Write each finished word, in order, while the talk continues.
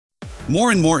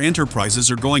More and more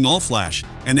enterprises are going all-flash,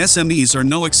 and SMEs are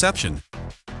no exception.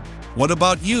 What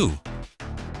about you?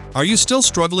 Are you still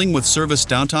struggling with service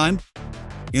downtime?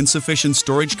 Insufficient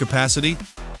storage capacity?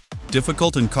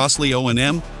 Difficult and costly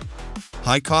O&M?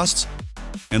 High costs?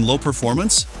 And low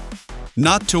performance?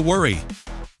 Not to worry.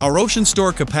 Our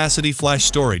OceanStor Capacity Flash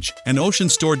Storage and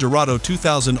OceanStor Dorado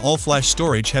 2000 All-Flash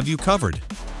Storage have you covered.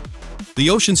 The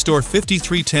OceanStor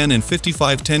 5310 and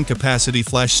 5510 capacity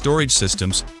flash storage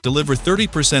systems deliver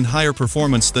 30% higher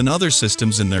performance than other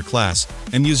systems in their class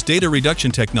and use data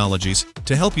reduction technologies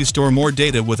to help you store more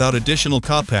data without additional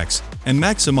capex and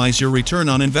maximize your return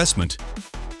on investment.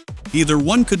 Either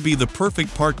one could be the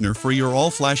perfect partner for your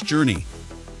all-flash journey.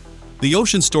 The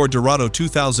OceanStor Dorado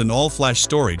 2000 All-Flash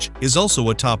Storage is also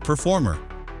a top performer.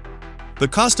 The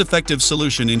cost-effective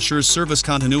solution ensures service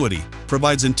continuity,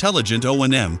 provides intelligent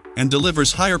O&M, and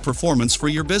delivers higher performance for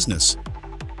your business.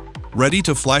 Ready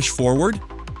to flash forward?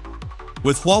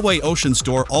 With Huawei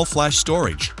OceanStor All-Flash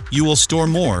Storage, you will store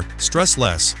more, stress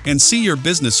less, and see your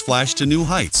business flash to new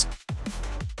heights.